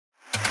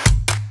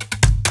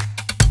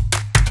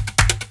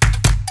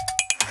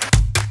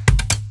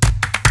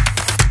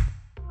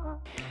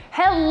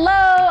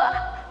Hello,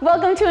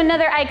 welcome to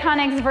another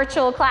Iconix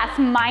virtual class.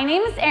 My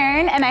name is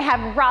Erin and I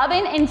have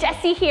Robin and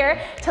Jesse here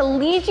to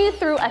lead you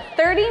through a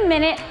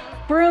 30-minute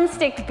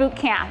broomstick boot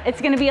camp. It's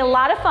gonna be a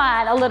lot of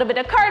fun, a little bit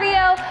of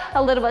cardio,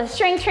 a little bit of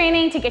strength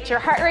training to get your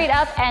heart rate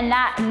up and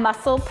that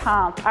muscle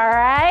pump, all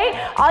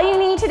right? All you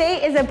need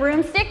today is a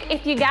broomstick.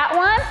 If you got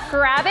one,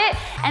 grab it,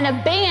 and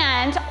a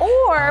band,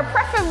 or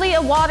preferably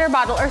a water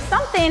bottle or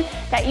something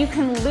that you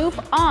can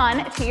loop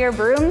on to your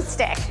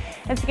broomstick.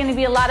 It's gonna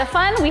be a lot of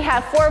fun. We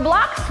have 4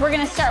 blocks. We're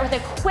gonna start with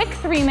a quick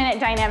 3-minute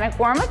dynamic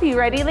warm-up. You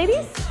ready,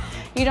 ladies?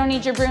 You don't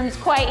need your brooms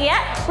quite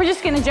yet. We're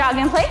just gonna jog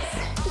in place.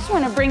 Just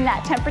wanna bring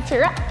that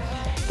temperature up.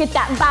 Get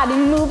that body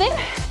moving.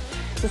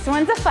 This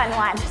one's a fun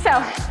one.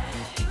 So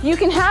you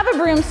can have a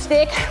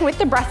broomstick with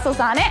the bristles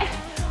on it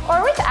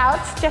or without.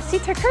 Jessie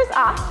took hers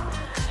off.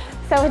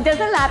 So it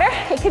doesn't matter.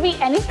 It could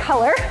be any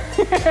color.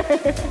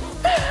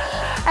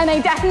 And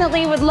I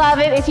definitely would love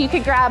it if you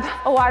could grab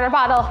a water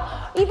bottle.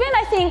 Even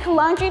I think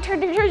laundry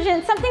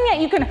detergent, something that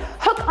you can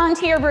hook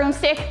onto your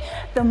broomstick.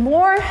 The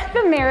more,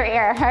 the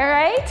merrier, all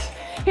right?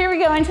 Here we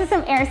go into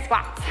some air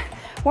squats.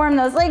 Warm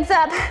those legs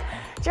up,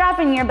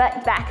 dropping your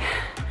butt back.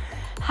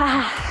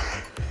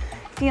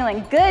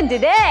 Feeling good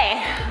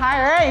today.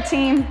 All right,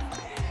 team.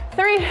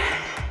 3,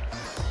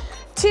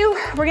 2,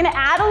 we're gonna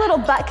add a little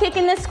butt kick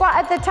in this squat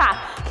at the top.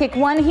 Kick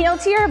one heel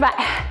to your butt.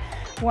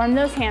 Warm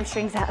those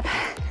hamstrings up.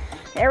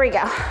 There we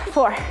go.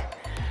 4,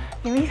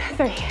 give me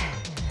 3,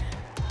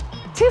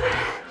 2,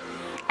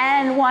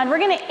 and 1. We're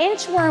gonna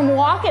inchworm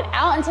walk it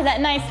out into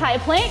that nice high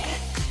plank.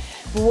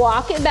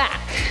 Walk it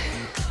back.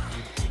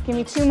 Give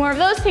me 2 more of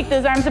those. Take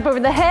those arms up over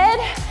the head.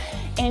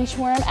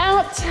 Inchworm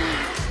out.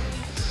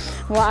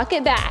 Walk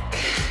it back.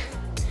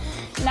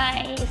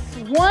 Nice.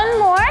 1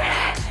 more.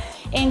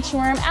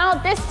 Inchworm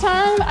out. This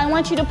time, I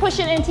want you to push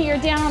it into your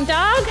down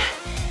dog.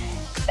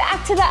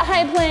 Back to that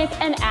high plank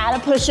and add a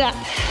push-up.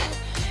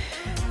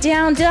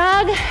 Down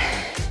dog.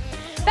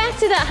 Back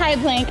to that high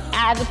plank,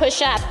 add the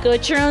push-up. Go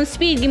at your own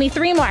speed. Give me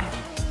 3 more.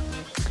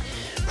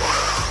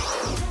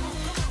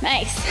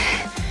 Nice.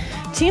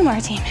 2 more,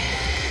 team.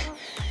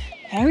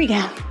 There we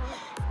go.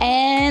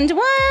 And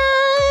 1.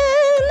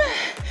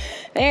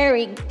 There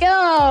we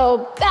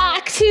go.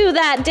 Back to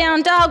that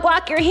down dog.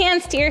 Walk your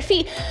hands to your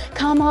feet.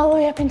 Come all the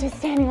way up into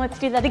standing. Let's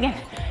do that again.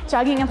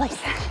 Jogging in place.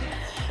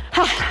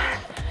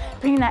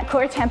 Bring that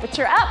core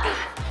temperature up.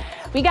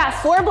 We got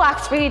 4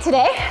 blocks for you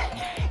today.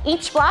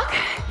 Each block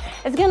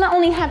is gonna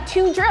only have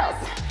 2 drills.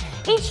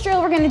 Each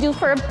drill we're gonna do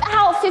for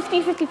about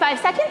 50, 55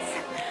 seconds,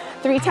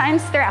 3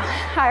 times through.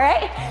 All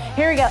right,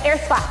 here we go, air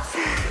squats.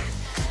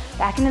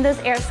 Back into those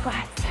air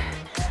squats.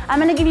 I'm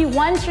gonna give you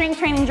 1 strength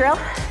training drill,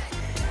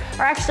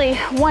 or actually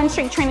 1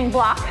 strength training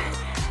block,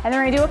 and then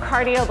we're gonna do a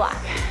cardio block.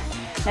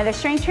 Another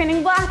strength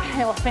training block, and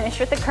we'll finish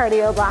with the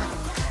cardio block.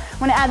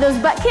 Wanna add those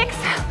butt kicks,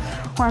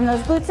 warm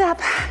those glutes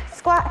up,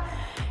 squat,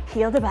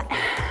 heel to butt.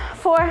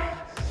 4,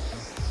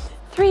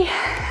 3,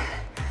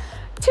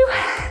 2,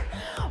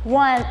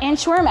 1.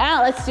 Inchworm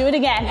out. Let's do it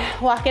again.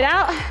 Walk it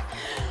out.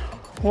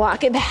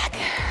 Walk it back.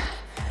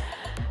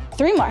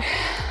 3 more.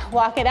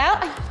 Walk it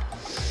out.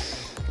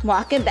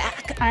 Walk it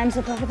back. Arms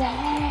up over the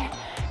head.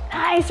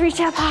 Nice. Reach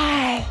up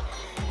high.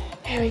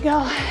 Here we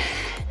go.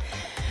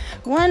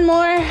 1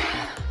 more.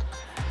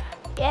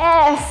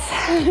 Yes.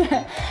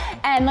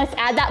 And let's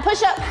add that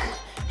push-up.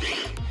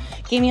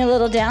 Give me a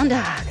little down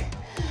dog.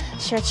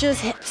 Stretch those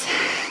hips.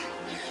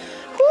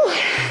 Whew.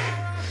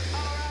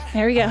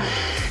 There we go.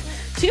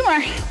 2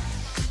 more.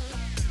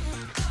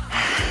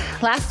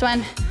 Last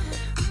one.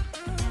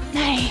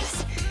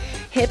 Nice.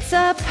 Hips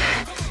up,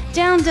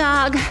 down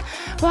dog,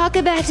 walk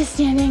it back to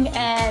standing,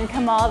 and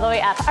come all the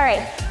way up. All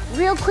right,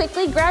 real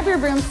quickly, grab your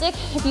broomstick.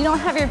 If you don't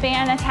have your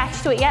band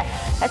attached to it yet,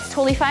 that's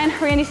totally fine.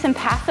 We're gonna do some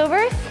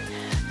passovers.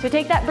 So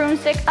take that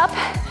broomstick up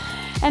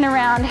and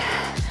around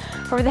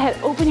over the head,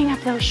 opening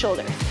up those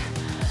shoulders.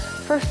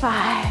 For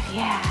 5,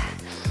 yeah.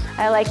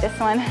 I like this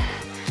one.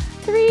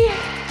 3,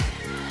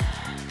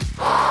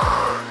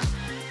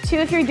 2,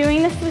 if you're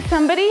doing this with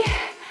somebody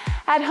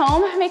at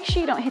home, make sure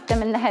you don't hit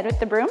them in the head with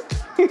the broom.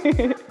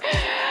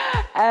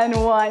 And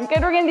 1,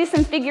 good, we're gonna do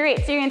some figure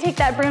 8. So you're gonna take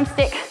that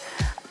broomstick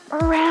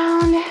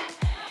around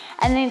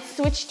and then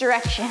switch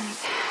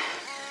directions.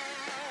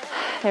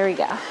 There we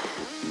go.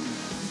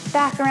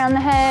 Back around the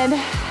head.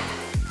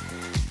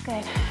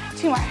 Good,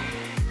 2 more.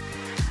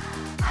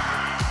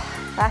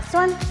 Last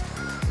one.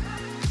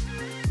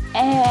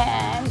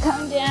 And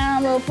come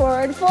down, low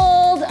forward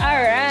fold.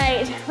 All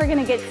right, we're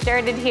gonna get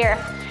started here.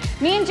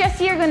 Me and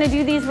Jessie are gonna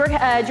do these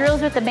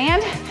drills with the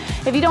band.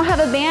 If you don't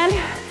have a band,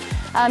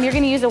 you're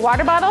gonna use a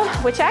water bottle,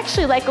 which I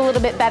actually like a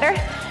little bit better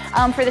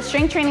for the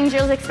strength training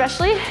drills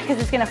especially, because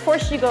it's gonna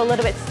force you to go a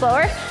little bit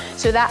slower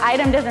so that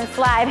item doesn't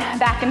slide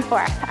back and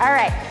forth. All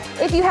right,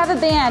 if you have a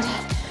band,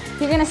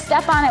 you're gonna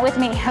step on it with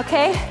me,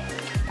 okay?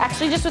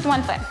 Actually, just with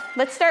 1 foot.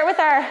 Let's start with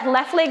our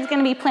left leg's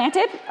gonna be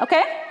planted,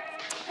 okay?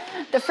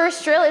 The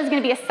first drill is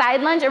gonna be a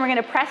side lunge, and we're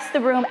gonna press the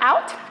broom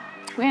out.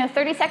 We're gonna have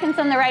 30 seconds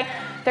on the right,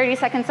 30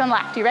 seconds on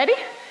left. You ready?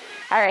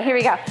 All right, here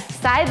we go.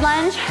 Side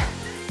lunge,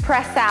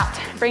 press out.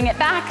 Bring it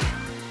back,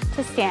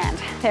 to stand.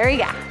 There we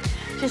go.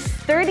 Just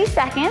 30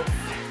 seconds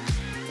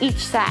each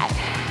side.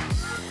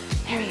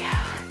 There we go.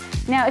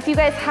 Now, if you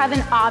guys have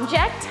an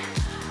object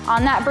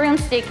on that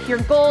broomstick, your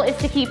goal is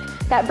to keep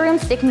that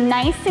broomstick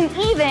nice and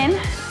even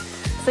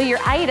so your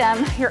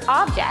item, your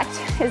object,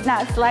 is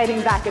not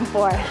sliding back and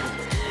forth,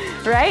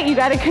 right? You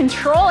gotta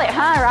control it,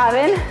 huh,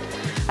 Robin?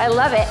 I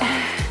love it.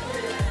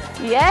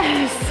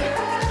 Yes.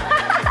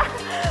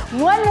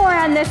 One more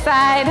on this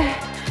side.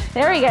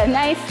 There we go,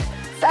 nice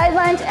side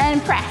lunge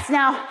and press.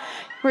 Now,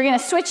 we're gonna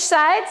switch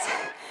sides.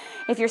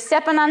 If you're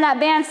stepping on that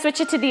band,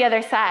 switch it to the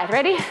other side.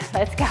 Ready?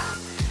 Let's go.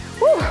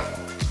 Woo.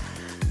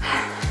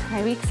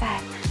 My weak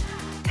side.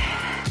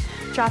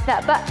 Drop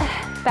that butt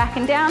back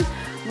and down.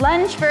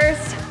 Lunge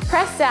first,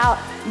 press out,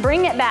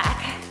 bring it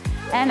back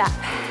and up.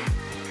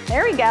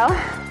 There we go.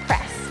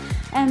 Press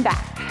and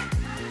back.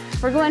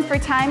 We're going for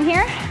time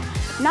here,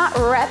 not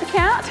rep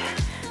count.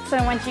 So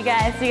I want you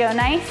guys to go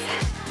nice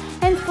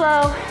and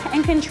slow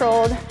and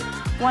controlled.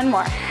 One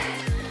more.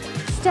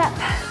 Step,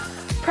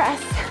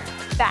 press,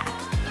 back.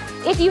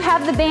 If you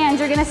have the band,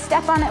 you're gonna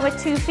step on it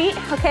with 2 feet,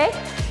 okay?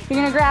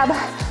 You're gonna grab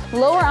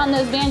lower on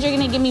those bands. You're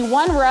gonna give me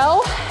 1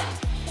 row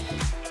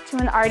to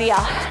an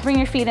RDL. Bring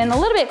your feet in a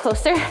little bit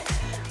closer.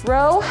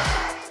 Row,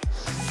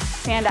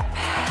 stand up.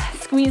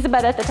 Squeeze the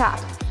butt at the top.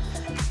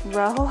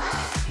 Row,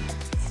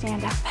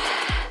 stand up.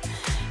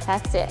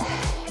 That's it.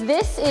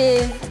 This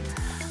is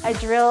a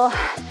drill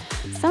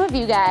some of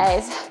you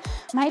guys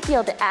might be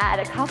able to add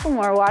a couple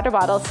more water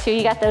bottles to.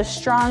 You got those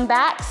strong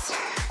backs,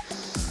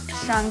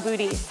 strong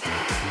booties.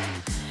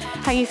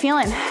 How you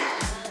feeling?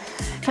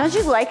 Don't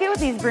you like it with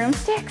these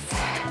broomsticks?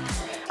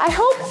 I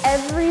hope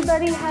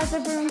everybody has a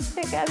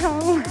broomstick at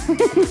home.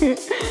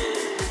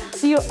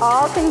 So you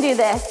all can do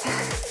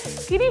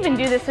this. You can even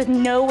do this with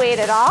no weight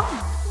at all.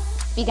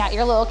 If you got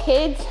your little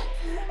kids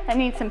that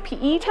need some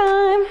PE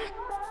time,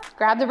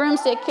 grab the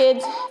broomstick,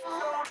 kids.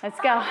 Let's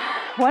go.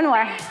 One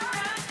more.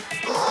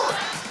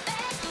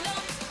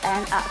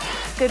 And up.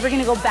 Good, we're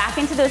gonna go back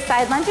into those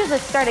side lunges.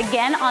 Let's start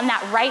again on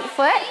that right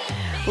foot.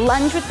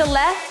 Lunge with the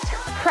left,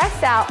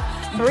 press out,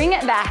 bring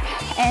it back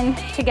and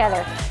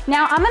together.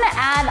 Now I'm gonna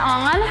add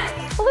on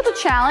a little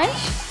challenge.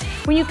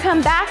 When you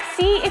come back,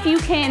 see if you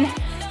can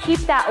keep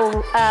that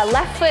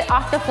left foot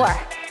off the floor.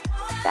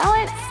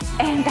 Balance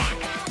and back.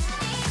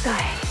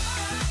 Good.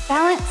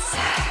 Balance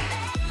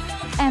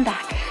and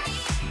back.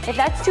 If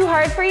that's too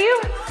hard for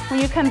you, when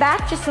you come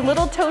back, just a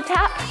little toe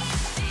tap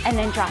and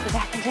then drop it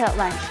back into that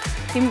lunge.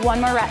 Give me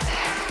 1 more rep.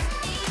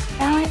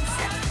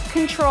 Balance,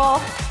 control,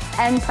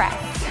 and press.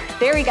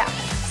 There we go.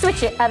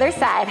 Switch it, other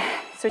side.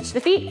 Switch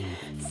the feet,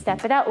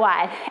 step it out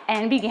wide,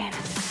 and begin.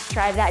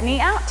 Drive that knee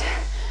out,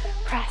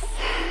 press.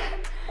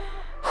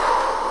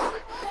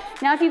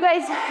 Now if you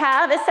guys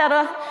have a set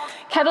of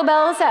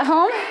kettlebells at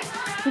home,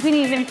 you can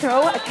even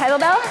throw a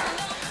kettlebell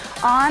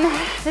on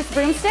this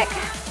broomstick.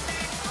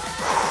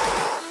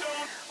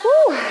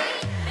 Woo.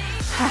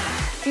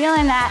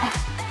 Feeling that.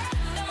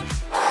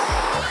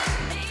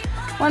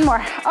 1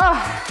 more. Oh,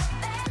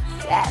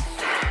 yes.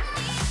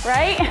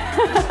 Right?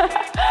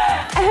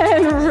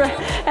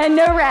 and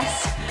no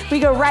rest. We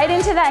go right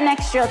into that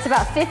next drill. It's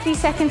about 50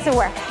 seconds of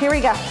work. Here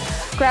we go.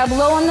 Grab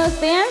low on those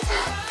bands,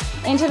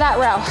 into that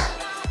row.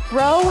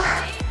 Row,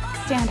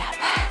 stand up.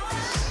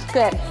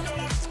 Good.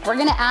 We're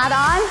gonna add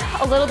on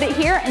a little bit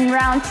here in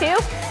round 2.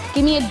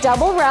 Give me a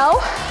double row.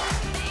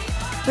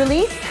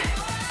 Release,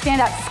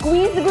 stand up.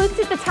 Squeeze the glutes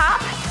at the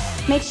top.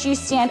 Make sure you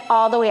stand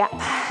all the way up.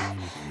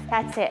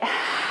 That's it.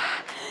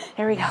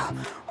 There we go.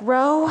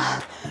 Row,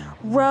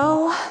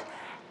 row,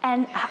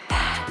 and up.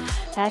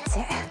 That's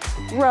it.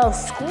 Row,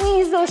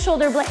 squeeze those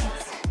shoulder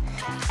blades,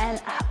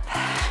 and up.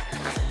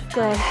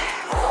 Good.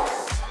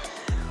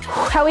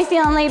 How we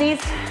feeling, ladies?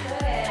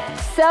 Good.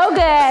 So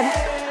good.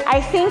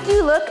 I think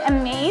you look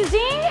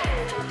amazing.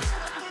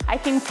 I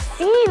can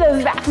see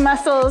those back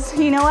muscles.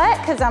 You know what?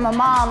 Because I'm a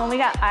mom and we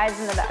got eyes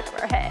in the back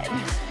of our head.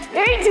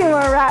 Maybe 2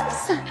 more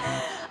reps.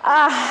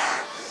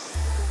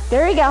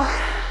 There we go.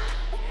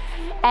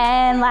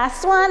 And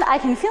last one, I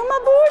can feel my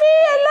booty,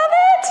 I love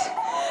it.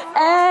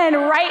 And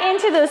right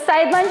into those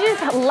side lunges,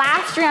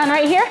 last round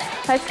right here.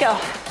 Let's go.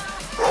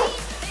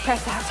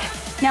 Press out.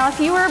 Now if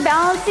you were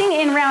balancing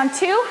in round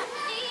 2,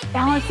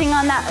 balancing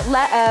on that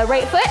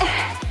right foot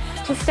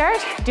to start,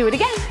 do it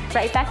again.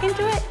 Right back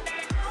into it.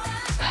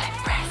 Good,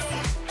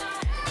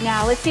 press.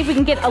 Now let's see if we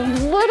can get a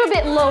little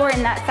bit lower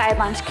in that side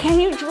lunge. Can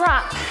you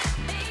drop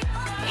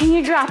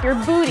your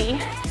booty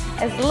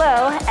as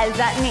low as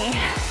that knee?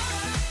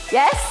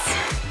 Yes?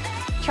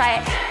 Try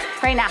it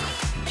right now.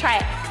 Try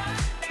it.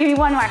 Give me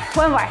 1 more.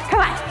 1 more.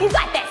 Come on. You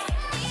got this.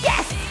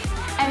 Yes.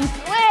 And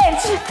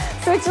switch.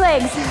 Switch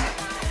legs.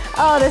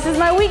 Oh, this is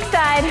my weak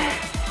side.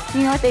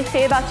 You know what they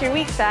say about your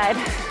weak side?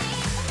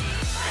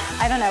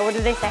 I don't know. What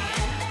do they say?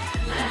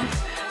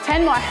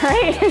 10 more,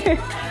 right?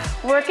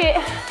 Work it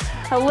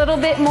a little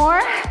bit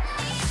more.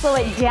 Slow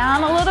it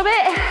down a little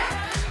bit.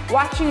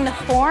 Watching the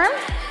form.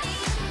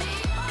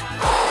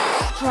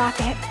 Drop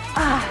it.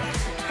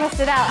 Press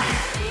it out.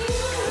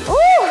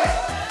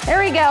 Ooh, there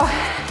we go.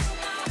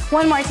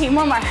 1 more, team,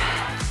 1 more.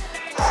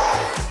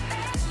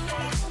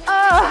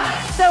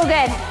 Oh, so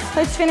good.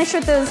 Let's finish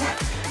with those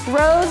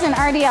rows and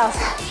RDLs.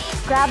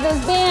 Grab those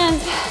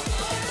bands.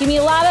 Give me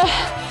a lot of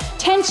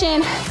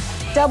tension.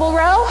 Double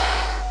row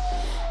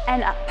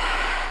and up.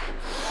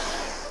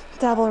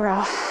 Double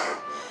row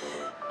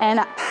and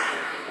up.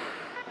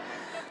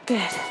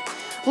 Good.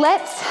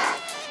 Let's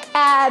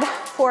add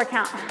 4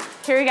 count.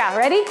 Here we go.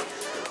 Ready?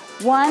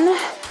 1,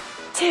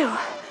 2,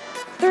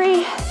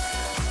 3,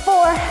 4.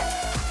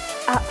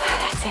 Up.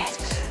 That's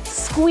it.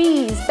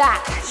 Squeeze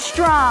back.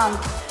 Strong. 2,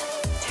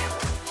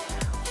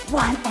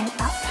 1, and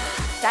up.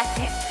 That's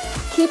it.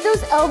 Keep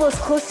those elbows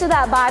close to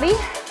that body.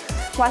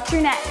 Watch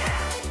your neck.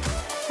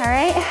 All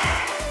right?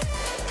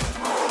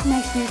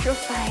 Nice neutral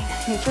spine,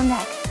 neutral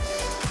neck.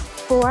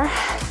 4,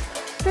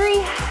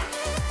 3,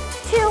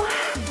 2,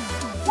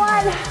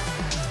 1.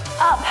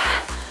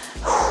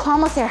 Up.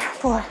 Almost there.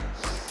 4,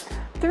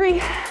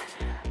 3,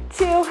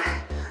 2,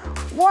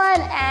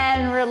 1,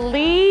 and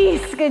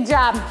release. Good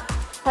job.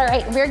 All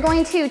right, we're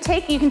going to you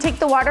can take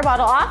the water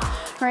bottle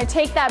off. We're gonna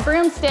take that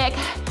broomstick.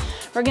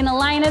 We're gonna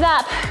line it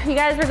up. You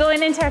guys, we're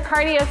going into our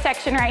cardio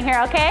section right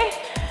here, okay?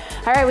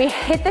 All right, we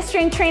hit the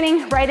strength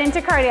training right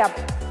into cardio.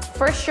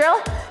 First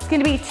drill, it's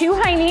gonna be 2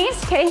 high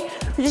knees, okay?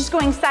 We're just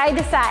going side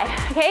to side,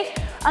 okay?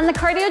 On the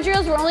cardio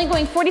drills, we're only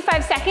going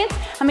 45 seconds.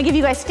 I'm gonna give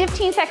you guys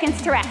 15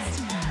 seconds to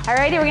rest. All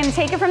righty, we're gonna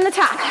take it from the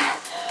top.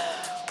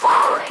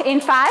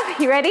 In 5,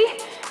 you ready?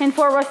 In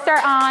 4, we'll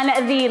start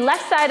on the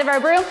left side of our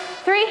broom.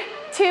 3,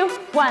 2,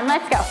 1,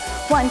 let's go.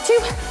 1, 2,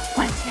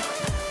 1, 2,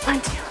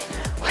 1, 2,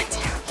 1, 2,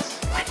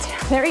 1,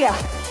 2. There we go.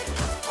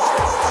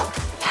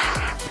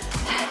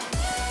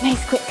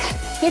 Nice, quick.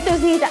 Get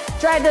those knees up,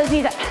 drive those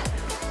knees up.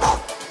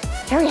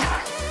 There we go.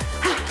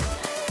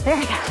 There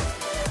we go.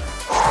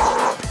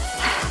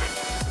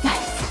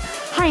 Nice.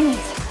 High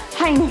knees,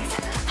 high knees,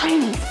 high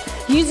knees.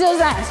 Use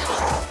those arms.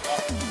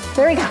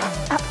 There we go.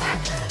 Up,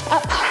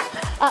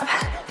 up, up.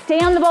 Stay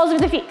on the balls of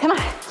the feet, come on.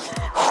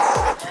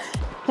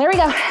 There we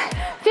go.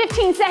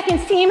 15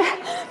 seconds, team.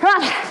 Come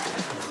on.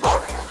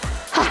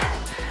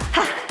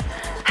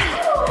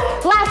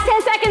 Last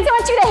 10 seconds, I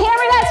want you to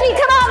hammer that speed.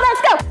 Come on,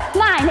 let's go.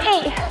 9,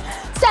 8,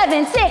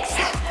 7, 6,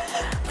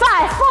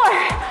 5, 4,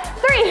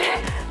 3,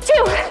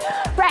 2,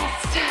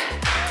 rest.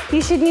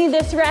 You should need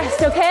this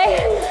rest, okay?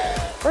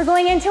 We're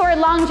going into our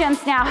long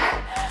jumps now.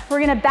 We're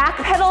gonna back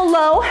pedal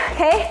low,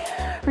 okay?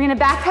 We're gonna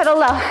back pedal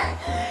low.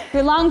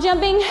 You're long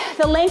jumping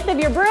the length of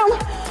your broom.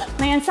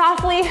 Land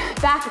softly,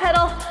 back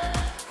pedal.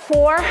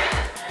 4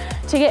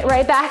 to get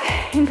right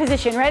back in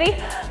position. Ready?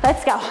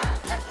 Let's go.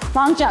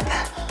 Long jump.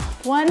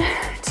 1,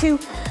 2,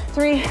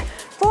 3,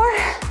 4.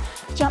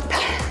 Jump.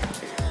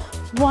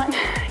 1,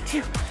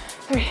 2,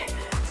 3,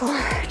 4.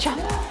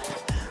 Jump.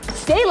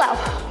 Stay low.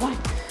 1,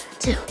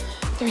 2,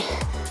 3,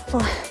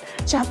 4.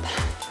 Jump.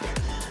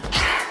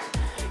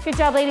 Good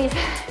job, ladies.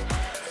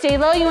 Stay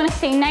low. You want to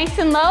stay nice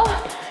and low.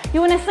 You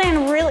want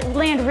to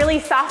land really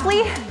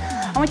softly.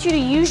 I want you to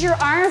use your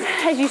arms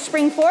as you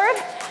spring forward.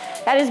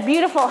 That is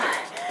beautiful.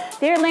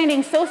 They're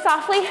landing so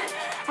softly,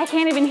 I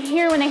can't even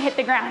hear when they hit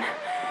the ground.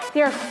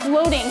 They are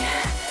floating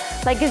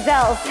like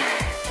gazelles.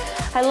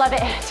 I love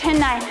it. 10,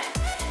 9,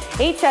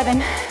 8,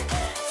 7,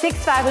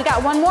 6, 5. We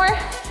got one more.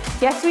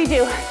 Yes, we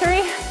do.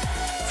 3,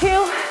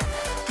 2,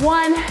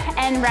 1,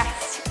 and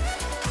rest.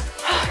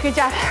 Good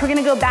job. We're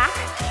gonna go back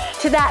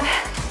to that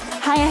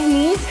high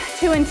knees,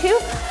 2 and 2.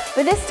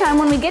 But this time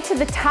when we get to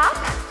the top,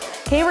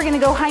 okay, we're gonna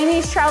go high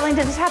knees, traveling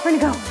to the top. We're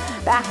gonna go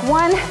back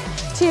 1,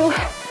 2,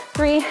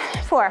 3,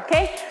 4,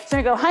 okay? So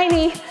we're gonna go high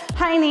knee,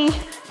 high knee,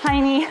 high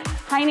knee,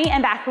 high knee,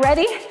 and back.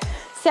 Ready,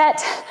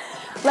 set,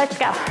 let's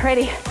go.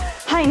 Ready,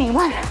 high knee,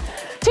 1,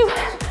 2,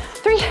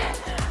 3,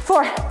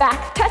 4.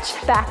 Back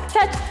touch, back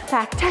touch,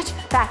 back touch,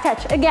 back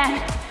touch.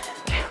 Again,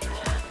 2,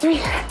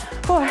 3,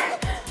 4.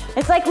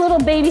 It's like little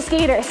baby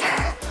skaters.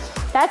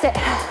 That's it.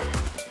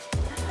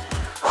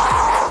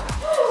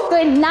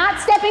 Good, not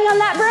stepping on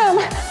that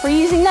broom. We're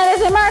using that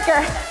as a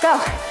marker.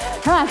 Go,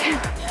 come on,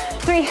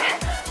 3,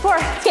 4,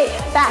 skate,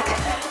 back,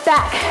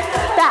 back,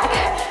 back,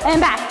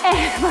 and back,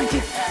 and 1, 2,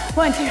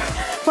 1, 2,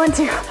 1,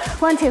 2,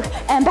 1, 2,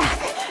 and back,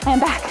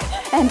 and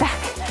back, and back,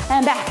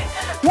 and back.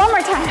 One more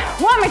time,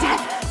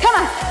 come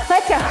on,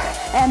 let's go.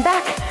 And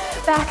back,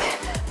 back,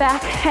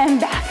 back,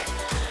 and back.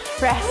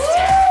 Rest.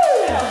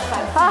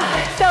 Oh,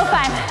 so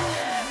fun.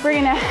 We're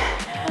gonna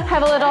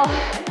have a little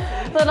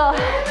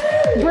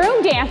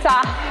broom dance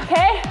off,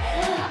 okay?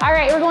 All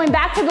right, we're going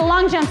back to the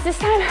long jumps. This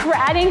time we're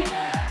adding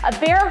a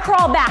bear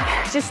crawl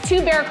back, just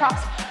 2 bear crawls.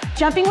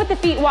 Jumping with the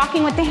feet,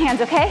 walking with the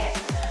hands, okay?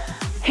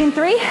 In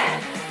 3,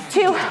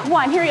 2,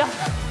 1, here we go.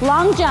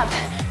 Long jump,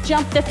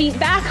 jump the feet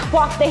back,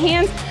 walk the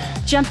hands,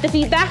 jump the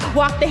feet back,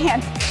 walk the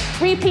hands.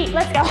 Repeat,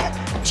 let's go.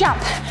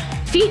 Jump,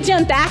 feet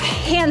jump back,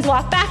 hands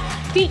walk back,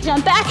 feet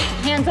jump back,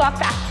 hands walk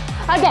back.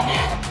 Again,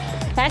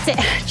 that's it.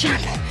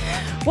 Jump,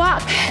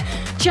 walk,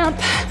 jump,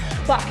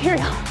 walk. Here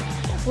we go.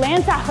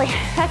 Land softly,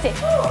 that's it.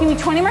 Give me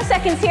 20 more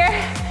seconds here.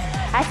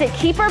 That's it,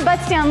 keep our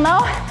butts down low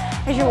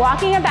as you're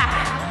walking it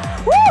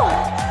back.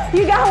 Woo!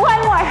 You got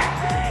one more.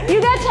 You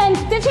got 10,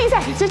 15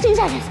 seconds, 15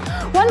 seconds.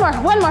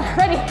 One more,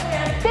 ready?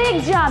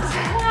 Big jumps.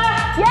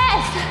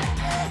 Yes.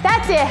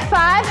 That's it.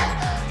 5,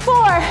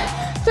 4,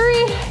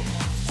 3,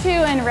 2,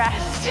 and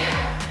rest.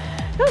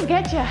 Those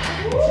get you.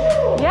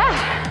 Yeah.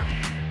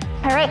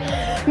 All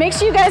right. Make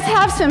sure you guys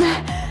have some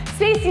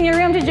space in your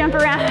room to jump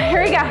around.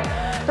 Here we go.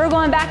 We're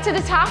going back to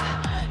the top,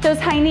 those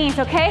high knees,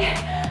 okay?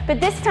 But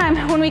this time,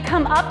 when we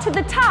come up to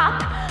the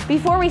top,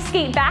 before we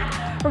skate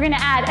back, we're gonna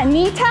add a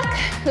knee tuck,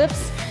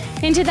 oops,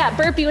 into that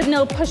burpee with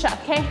no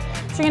push-up, okay?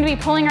 So we're gonna be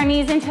pulling our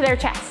knees into their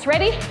chest.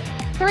 Ready?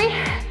 3,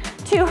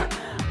 2,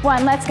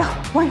 1, let's go.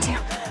 1, 2,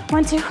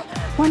 1, 2,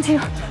 1, 2,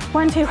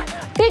 1, 2.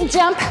 Big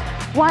jump,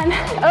 1,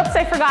 oops,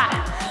 I forgot.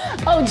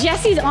 Oh,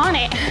 Jesse's on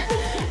it.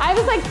 I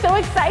was like so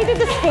excited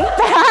to skate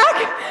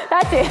back.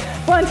 That's it.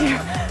 1, 2,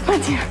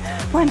 1, 2,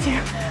 1, 2,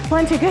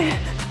 1, 2, good.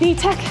 Knee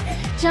tuck,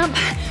 jump,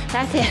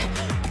 that's it.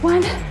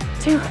 1,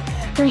 2,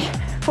 3,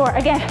 4,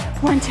 again.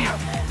 1, 2,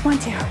 1,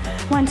 2,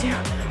 1, 2,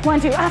 1,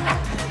 2, up.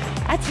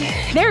 That's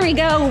it, there we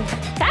go.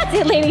 That's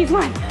it, ladies.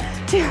 1,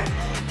 2,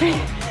 3,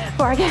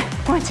 4, again.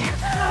 1, 2,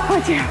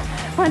 1, 2,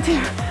 1, 2,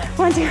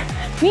 1, 2.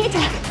 Knee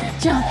tuck,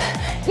 jump.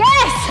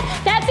 Yes,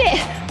 that's it.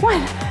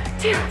 1,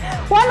 2,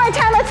 one more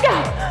time, let's go.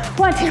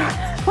 1, 2,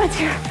 1,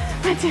 2,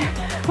 1, 2,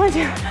 1, 2,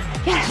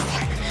 yes.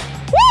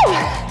 Woo!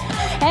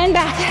 And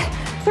back,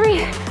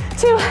 3,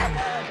 2,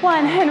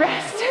 1, and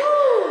rest.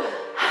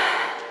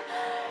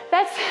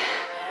 That's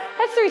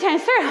 3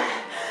 times through.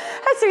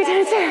 That's 3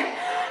 times through.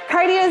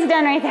 Cardio is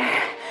done right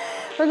there.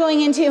 We're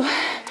going into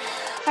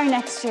our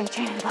next strength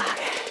training block.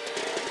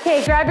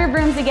 Okay, grab your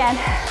brooms again.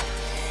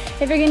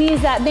 If you're gonna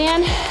use that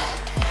band,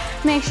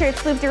 make sure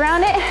it's looped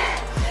around it.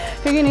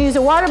 If you're gonna use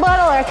a water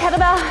bottle or a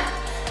kettlebell,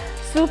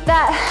 swoop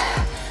that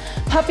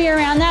puppy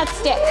around that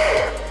stick.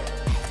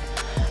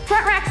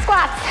 Front rack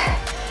squats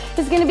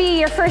is gonna be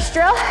your first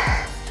drill.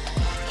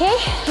 Okay,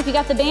 if you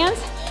got the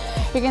bands,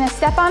 you're gonna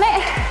step on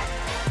it.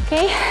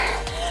 Okay,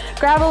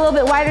 grab a little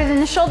bit wider than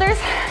the shoulders.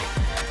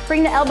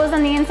 Bring the elbows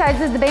on the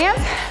insides of the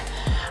bands.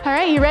 All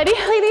right, you ready,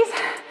 ladies?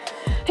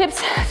 Hips,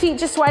 feet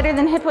just wider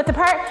than hip width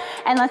apart,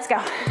 and let's go.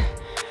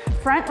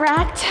 Front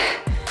racked,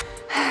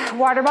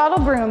 water bottle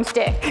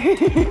broomstick.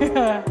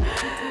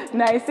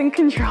 Nice and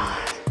controlled.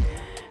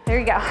 There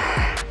you go.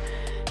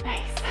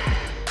 Nice.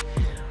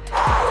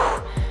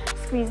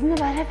 Squeezing the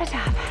butt at the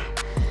top.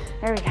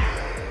 There we go.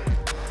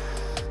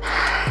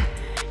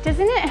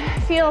 Doesn't it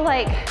feel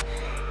like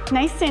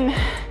nice and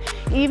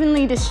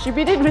evenly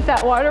distributed with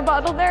that water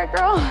bottle there,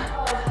 girl?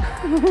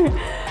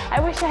 I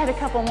wish I had a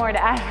couple more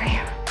to add for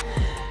you.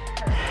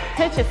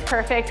 It's just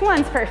perfect.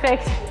 One's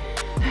perfect.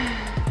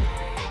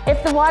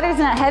 If the water's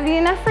not heavy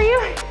enough for you,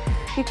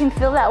 you can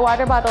fill that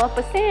water bottle up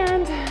with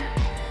sand.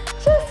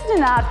 Just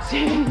an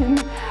option.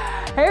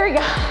 Here we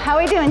go. How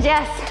are we doing,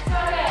 Jess?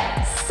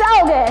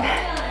 So good.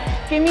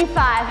 Give me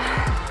 5,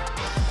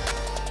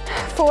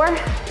 4,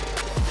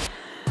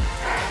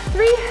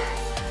 3,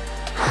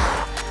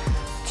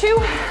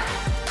 2,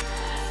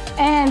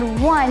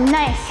 and 1.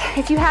 Nice.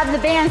 If you have the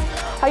bands,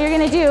 all you're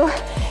gonna do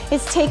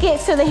is take it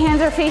so the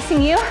hands are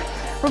facing you.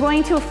 We're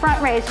going to a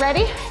front raise.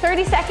 Ready?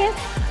 30 seconds,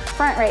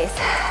 front raise.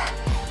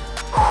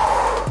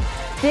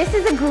 This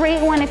is a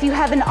great one if you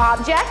have an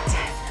object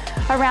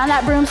around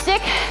that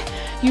broomstick.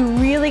 You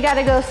really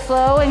gotta go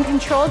slow and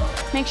controlled.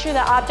 Make sure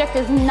the object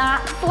is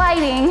not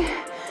sliding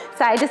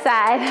side to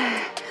side.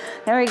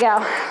 There we go.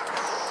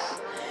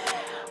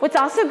 What's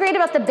also great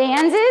about the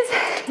bands is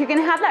you're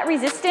gonna have that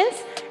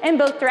resistance in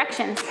both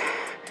directions,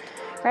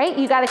 right?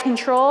 You gotta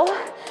control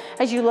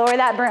as you lower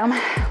that broom.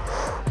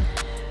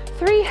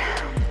 3,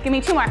 give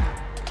me 2 more.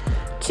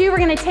 2, we're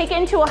gonna take it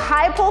into a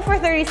high pull for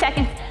 30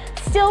 seconds.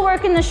 Still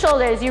working the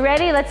shoulders. You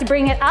ready? Let's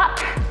bring it up.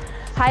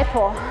 High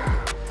pull.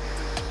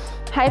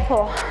 High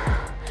pull.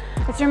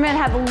 Let's remember to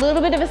have a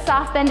little bit of a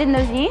soft bend in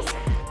those knees.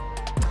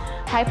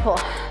 High pull.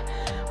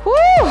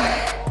 Woo!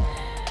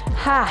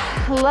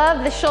 Ha,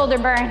 love the shoulder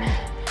burn.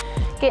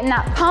 Getting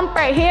that pump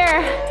right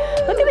here.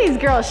 Look at these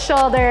girls'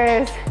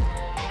 shoulders.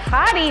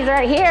 Hotties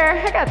right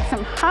here. I got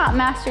some hot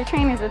master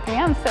trainers with me.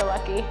 I'm so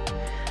lucky.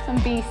 Some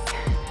beasts.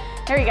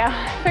 There we go.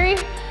 3,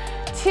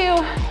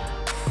 2,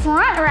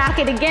 front rack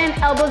it again.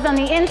 Elbows on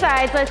the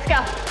insides. Let's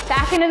go.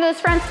 Back into those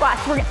front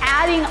squats. We're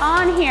adding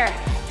on here.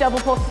 Double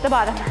pulse at the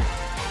bottom.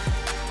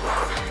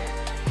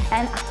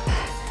 And up.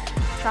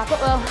 Drop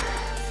it low.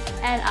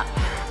 And up.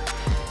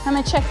 I'm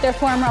gonna check their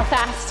form real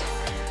fast.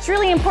 It's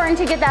really important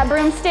to get that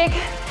broomstick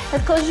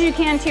as close as you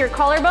can to your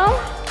collarbone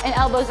and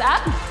elbows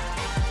up.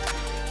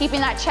 Keeping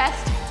that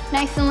chest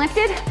nice and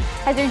lifted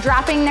as they're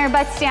dropping their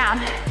butts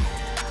down.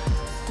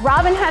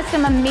 Robin has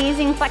some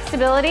amazing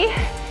flexibility.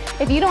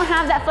 If you don't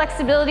have that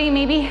flexibility,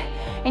 maybe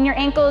in your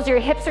ankles, your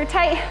hips are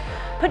tight,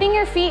 putting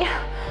your feet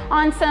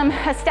on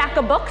a stack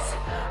of books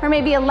or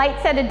maybe a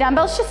light set of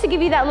dumbbells just to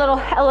give you that little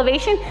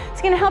elevation,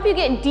 it's gonna help you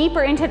get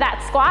deeper into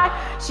that squat,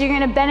 so you're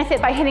gonna benefit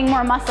by hitting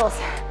more muscles.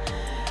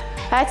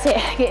 That's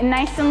it, getting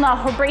nice and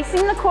low. We're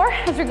bracing the core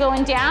as we're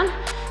going down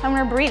and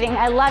we're breathing.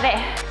 I love it.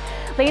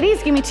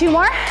 Ladies, give me 2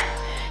 more.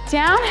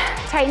 Down,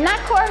 tighten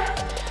that core.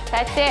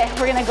 That's it.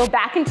 We're gonna go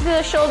back into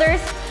the shoulders.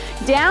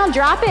 Down,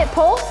 drop it,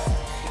 pulse,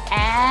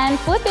 and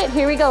flip it.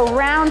 Here we go,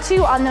 round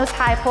 2 on those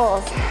high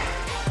pulls.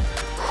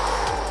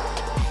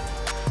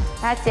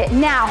 That's it.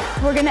 Now,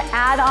 we're gonna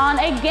add on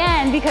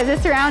again because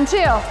it's round 2.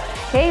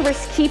 Okay, we're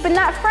keeping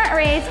that front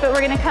raise, but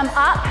we're gonna come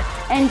up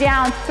and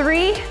down.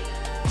 3,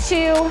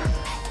 2,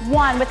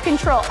 1 with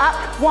control. Up,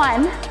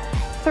 1,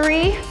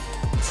 3,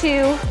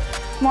 2,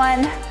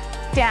 1,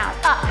 down.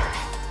 Up,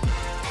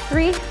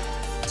 3,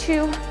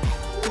 2,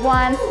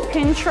 1,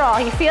 control.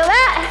 You feel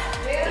that?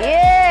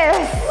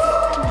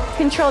 Yes.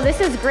 Control, this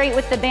is great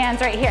with the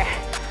bands right here.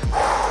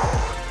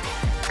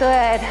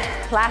 Good,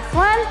 last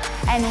one,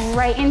 and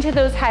right into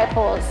those high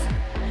pulls.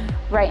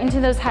 Right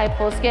into those high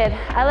pulls, good.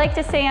 I like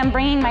to say I'm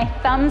bringing my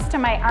thumbs to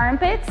my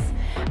armpits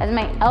as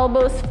my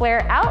elbows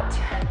flare out.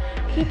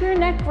 Keep your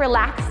neck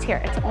relaxed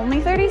here. It's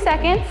only 30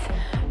 seconds.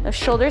 Those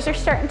shoulders are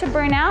starting to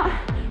burn out.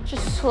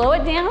 Just slow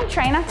it down,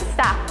 try not to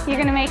stop. You're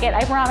gonna make it,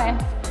 I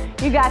promise.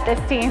 You got this,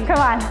 team, come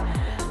on.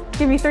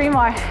 Give me 3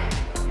 more.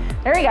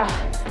 There we go.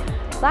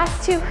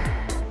 Last 2.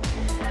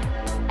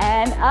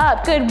 And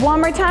up, good.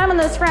 One more time on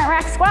those front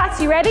rack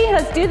squats. You ready?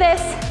 Let's do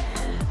this.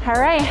 All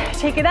right,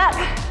 take it up.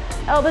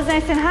 Elbows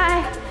nice and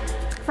high.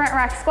 Front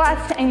rack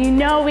squats, and you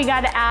know we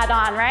gotta add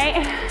on,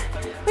 right?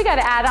 We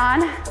gotta add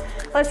on.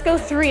 Let's go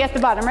 3 at the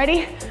bottom.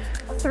 Ready?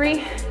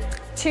 3,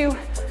 2,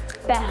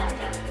 down,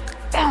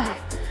 down.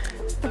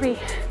 3,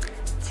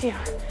 2,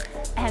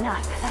 and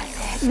up.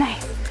 That's it,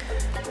 nice.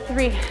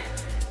 3,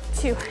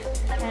 2,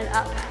 and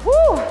up.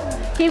 Woo!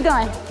 Keep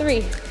going.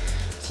 3,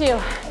 2.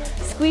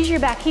 Squeeze your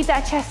back, keep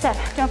that chest up.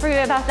 Don't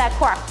forget about that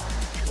core.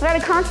 We gotta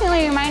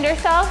constantly remind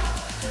ourselves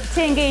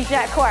to engage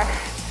that core.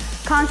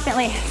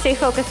 Constantly, stay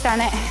focused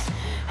on it.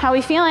 How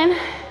we feeling?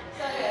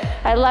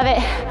 I love it.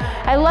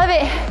 I love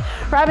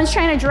it. Robin's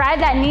trying to drive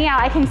that knee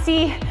out. I can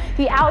see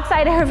the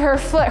outside of her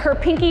foot, her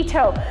pinky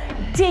toe,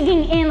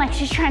 digging in like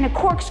she's trying to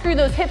corkscrew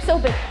those hips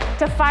open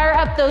to fire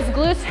up those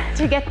glutes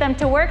to get them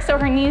to work so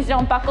her knees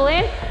don't buckle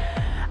in.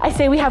 I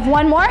say we have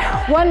one more.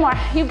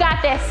 You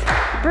got this.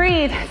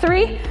 Breathe.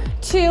 3,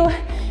 2,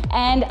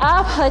 and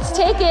up. Let's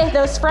take it.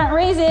 Those front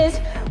raises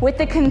with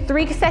the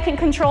 3-second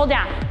control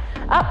down.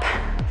 Up.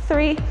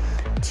 3,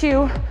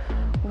 2,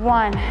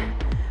 1.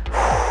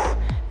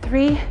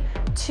 3,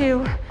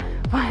 2,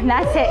 1.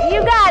 That's it.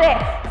 You got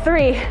it.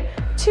 3,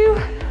 2,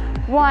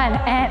 1,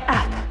 and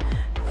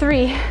up.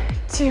 3,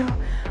 2. Woo!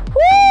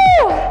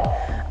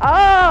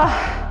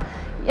 Oh,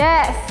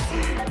 yes.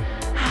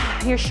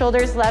 Your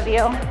shoulders love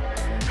you.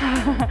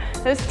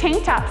 Those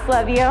tank tops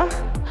love you.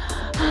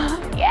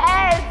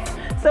 Yes.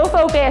 So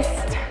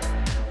focused.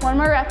 One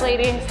more rep,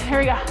 ladies. Here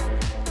we go.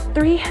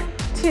 3,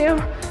 2,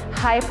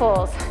 high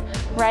pulls.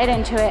 Right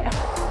into it.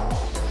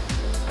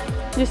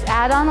 Just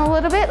add on a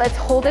little bit. Let's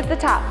hold at the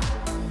top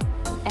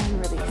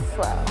and release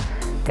slow.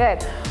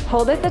 Good.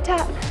 Hold at the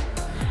top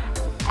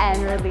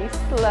and release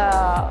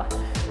slow.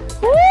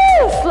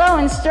 Woo! Slow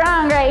and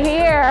strong right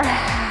here.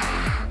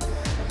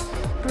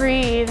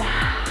 Breathe.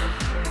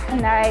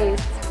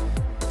 Nice.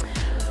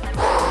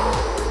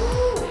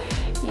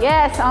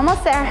 Yes,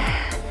 almost there.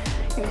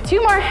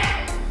 2 more.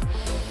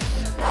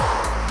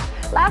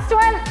 Last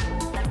one.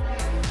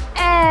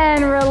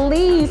 And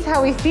release.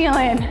 How we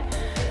feeling?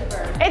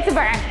 It's a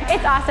burn.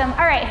 It's awesome.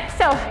 All right,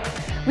 so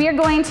we are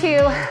going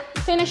to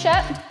finish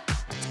up.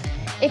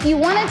 If you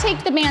want to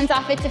take the bands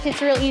off, if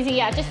it's real easy,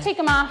 yeah, just take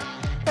them off,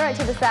 throw it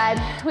to the side.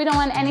 We don't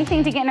want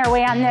anything to get in our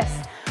way on this.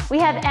 We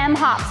have M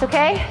hops,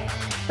 okay?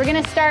 We're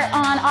gonna start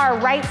on our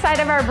right side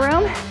of our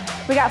broom.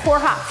 We got 4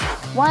 hops.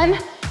 1,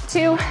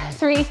 2,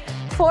 3,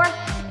 4,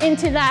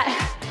 into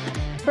that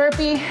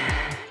burpee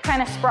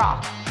kind of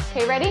sprawl.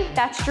 Okay, ready?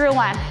 That's drill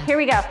 1. Here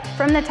we go,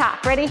 from the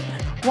top. Ready?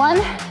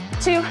 1,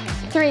 2,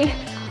 3,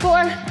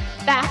 4,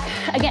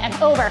 back. Again,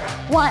 over.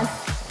 1,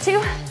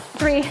 2,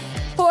 3,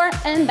 4,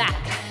 and back.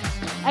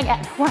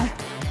 Again, 1,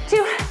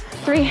 2,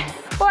 3,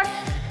 4.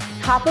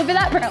 Hop over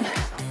that broom.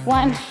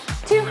 1,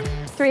 2,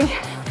 3,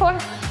 4.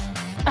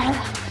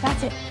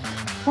 That's it.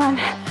 1,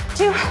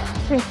 2,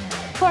 3,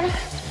 4,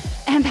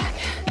 and back.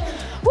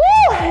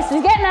 Woo! This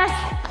is getting us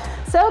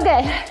so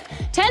good.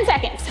 10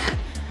 seconds.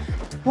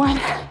 1,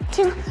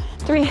 2,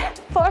 3,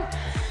 4.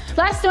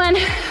 Last one.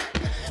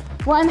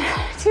 1,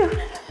 2,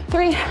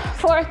 3,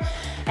 4,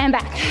 and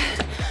back.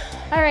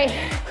 All right,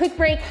 quick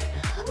break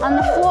on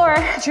the floor.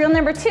 Drill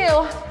number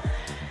 2,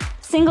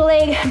 single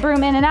leg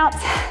broom in and out.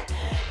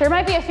 There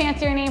might be a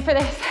fancier name for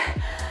this.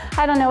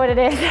 I don't know what it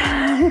is.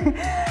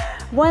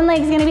 One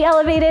leg's gonna be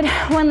elevated,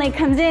 one leg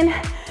comes in,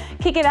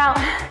 kick it out,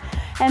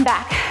 and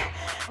back.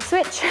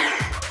 Switch.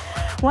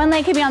 One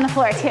leg could be on the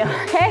floor too,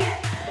 okay?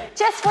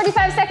 Just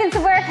 45 seconds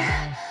of work.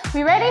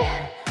 We ready?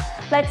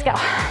 Let's go.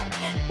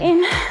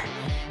 In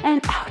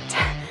and out.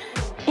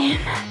 In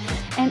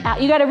and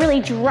out. You gotta really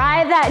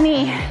drive that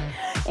knee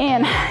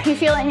in. You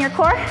feel it in your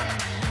core?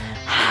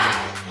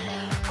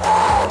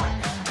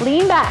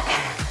 Lean back.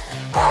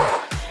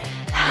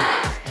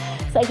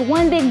 It's like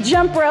one big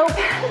jump rope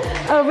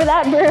over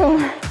that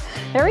broom.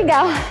 There we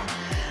go.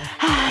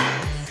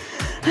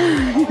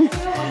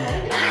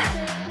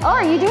 Oh,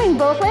 are you doing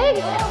both legs?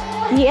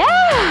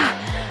 Yeah.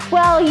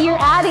 Well, you're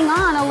adding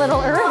on a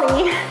little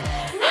early.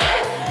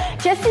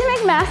 Jessie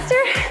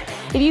McMaster,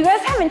 if you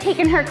guys haven't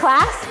taken her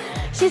class,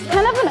 She's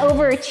kind of an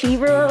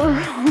overachiever.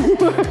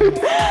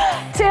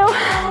 2,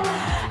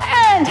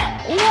 and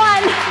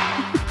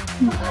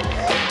 1.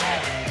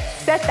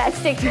 Set that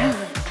stick down.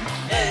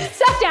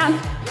 Step down.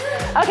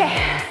 Okay.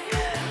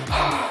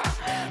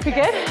 We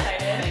good?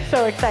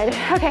 So excited.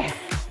 Okay.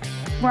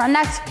 We're on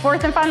that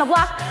 4th and final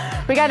block.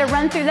 We gotta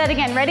run through that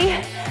again. Ready?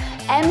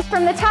 M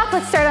from the top.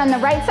 Let's start on the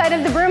right side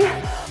of the broom.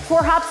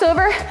 4 hops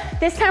over.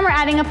 This time we're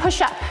adding a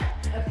push-up.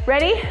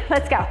 Ready?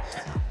 Let's go.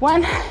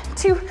 1,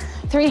 2,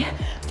 3,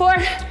 4.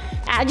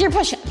 Add your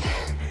push-up.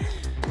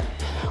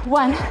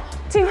 1,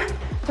 2,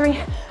 3,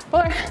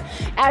 4.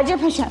 Add your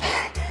push-up.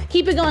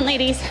 Keep it going,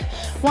 ladies.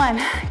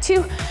 1,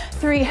 2,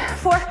 3,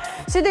 4.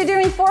 So they're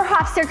doing 4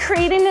 hops. They're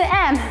creating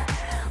an M,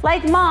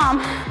 like mom.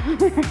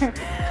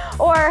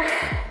 Or,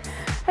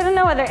 I don't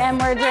know other M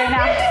words right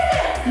now.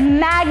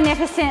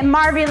 Magnificent,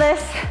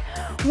 marvelous,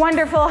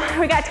 wonderful.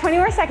 We got 20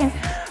 more seconds.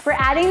 We're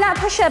adding that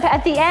push-up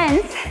at the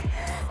end,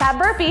 that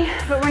burpee,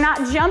 but we're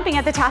not jumping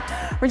at the top.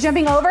 We're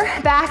jumping over,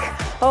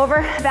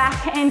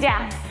 back, and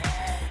down.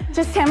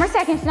 Just 10 more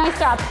seconds, nice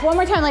job. One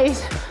more time,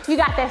 ladies. You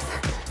got this.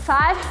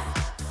 5,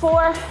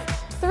 4,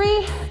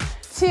 3,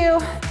 2,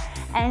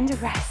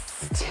 and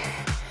rest.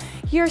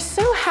 You're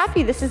so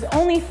happy this is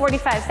only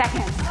 45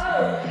 seconds.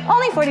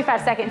 Only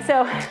 45 seconds,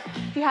 so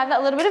you have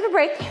that little bit of a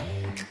break.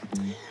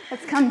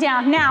 Let's come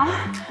down. Now,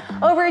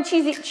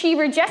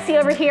 overachiever Jessie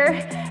over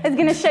here is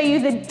gonna show you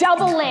the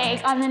double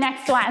leg on the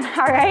next one,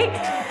 all right?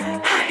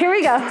 Here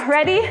we go,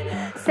 ready,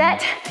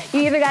 set.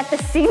 You either got the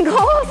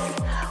singles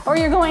or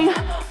you're going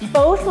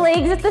both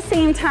legs at the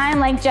same time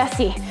like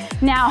Jessie.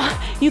 Now,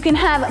 you can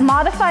have a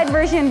modified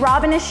version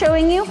Robin is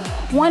showing you.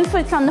 1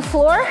 foot's on the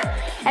floor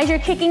as you're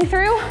kicking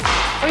through,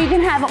 or you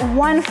can have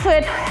 1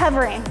 foot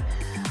hovering.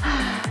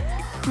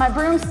 My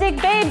broomstick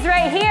babes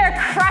right here,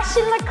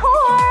 crushing the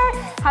core.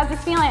 How's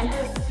this feeling?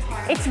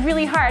 It's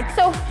really hard.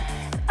 So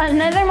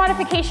another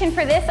modification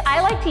for this,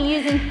 I like to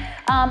use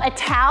a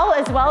towel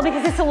as well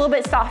because it's a little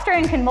bit softer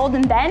and can mold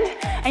and bend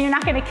and you're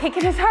not gonna kick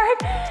it as hard.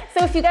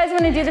 So if you guys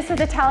wanna do this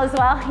with a towel as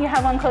well, you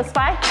have one close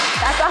by,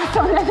 that's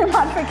also another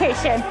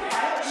modification.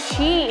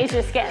 She is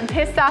just getting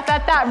pissed off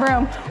at that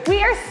broom.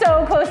 We are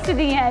so close to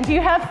the end.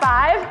 You have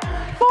 5,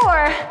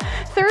 4,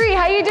 3.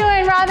 How you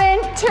doing,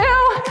 Robin? 2,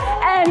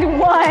 and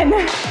 1.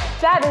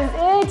 That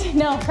is it.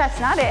 No, that's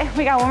not it.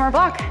 We got one more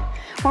block.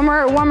 One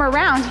more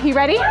round. You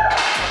ready?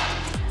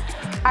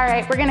 All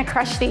right, we're gonna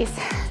crush these.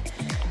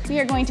 We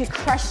are going to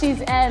crush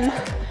these M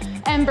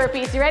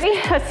burpees. You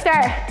ready? Let's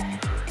start.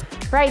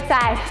 Right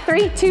side.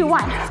 3, 2,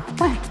 1.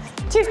 1,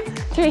 2,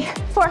 3,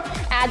 4.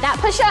 Add that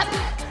push up.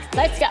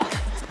 Let's go.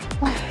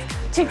 1,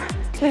 2,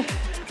 3,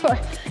 4.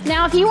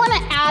 Now, if you want to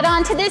add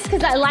on to this,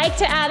 because I like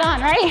to add on,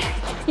 right?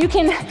 You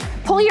can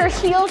pull your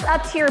heels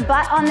up to your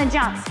butt on the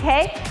jumps,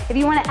 okay? If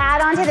you want to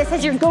add on to this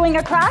as you're going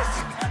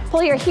across,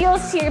 pull your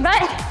heels to your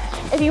butt.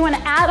 If you want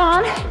to add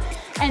on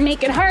and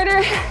make it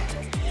harder,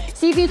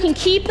 see if you can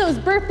keep those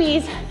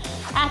burpees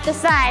at the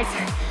sides.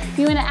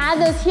 You want to add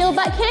those heel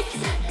butt kicks?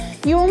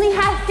 You only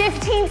have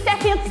 15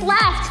 seconds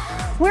left.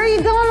 Where are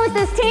you going with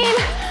this, team?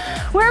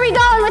 Where are we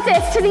going with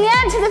this? To the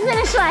end, to the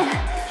finish line.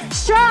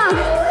 Strong.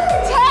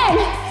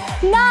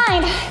 10,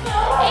 9,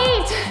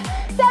 8,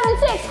 7,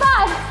 6,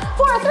 5,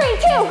 4, 3,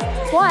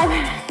 2, 1.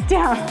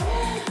 Down.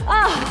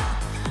 Oh.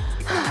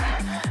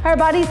 Our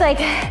body's like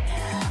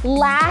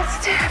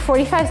last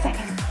 45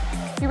 seconds.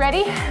 You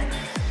ready?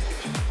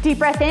 Deep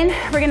breath in.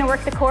 We're gonna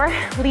work the core.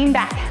 Lean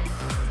back.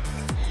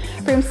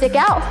 Broomstick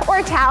out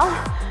or towel.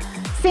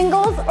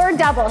 Singles or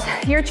doubles.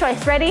 Your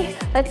choice. Ready?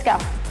 Let's go.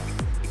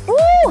 Woo!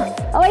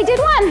 Oh, I did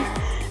one.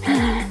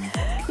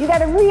 You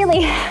gotta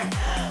really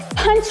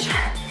punch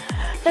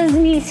those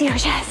knees to your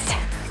chest.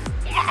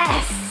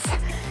 Yes.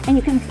 And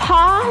you can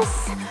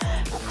pause,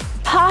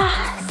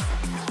 pause,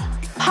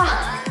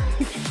 pause,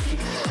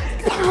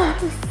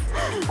 pause.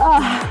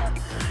 Oh,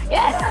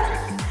 yes.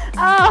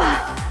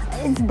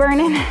 Oh, it's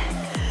burning.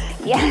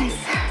 Yes.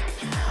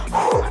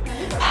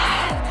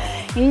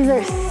 These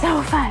are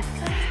so fun.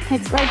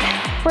 It's like,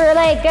 we're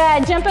like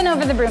jumping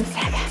over the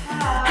broomstick.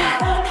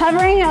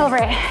 Hovering over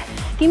it.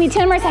 Give me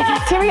 10 more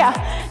seconds. Here we go.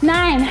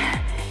 9,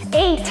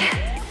 8,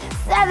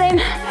 7,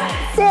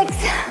 6,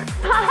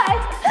 5,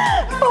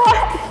 4,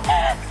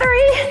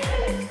 3,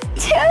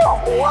 2,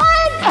 1.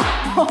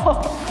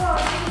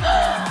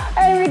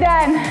 Are we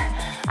done?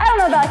 I don't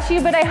know about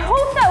you, but I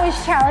hope that was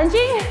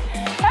challenging.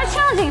 That was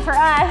challenging for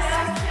us.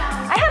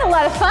 I had a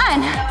lot of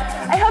fun.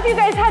 I hope you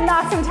guys had an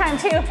awesome time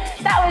too.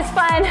 That was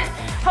fun.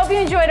 Hope you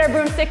enjoyed our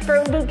broomstick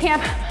boot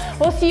camp.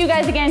 We'll see you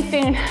guys again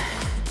soon.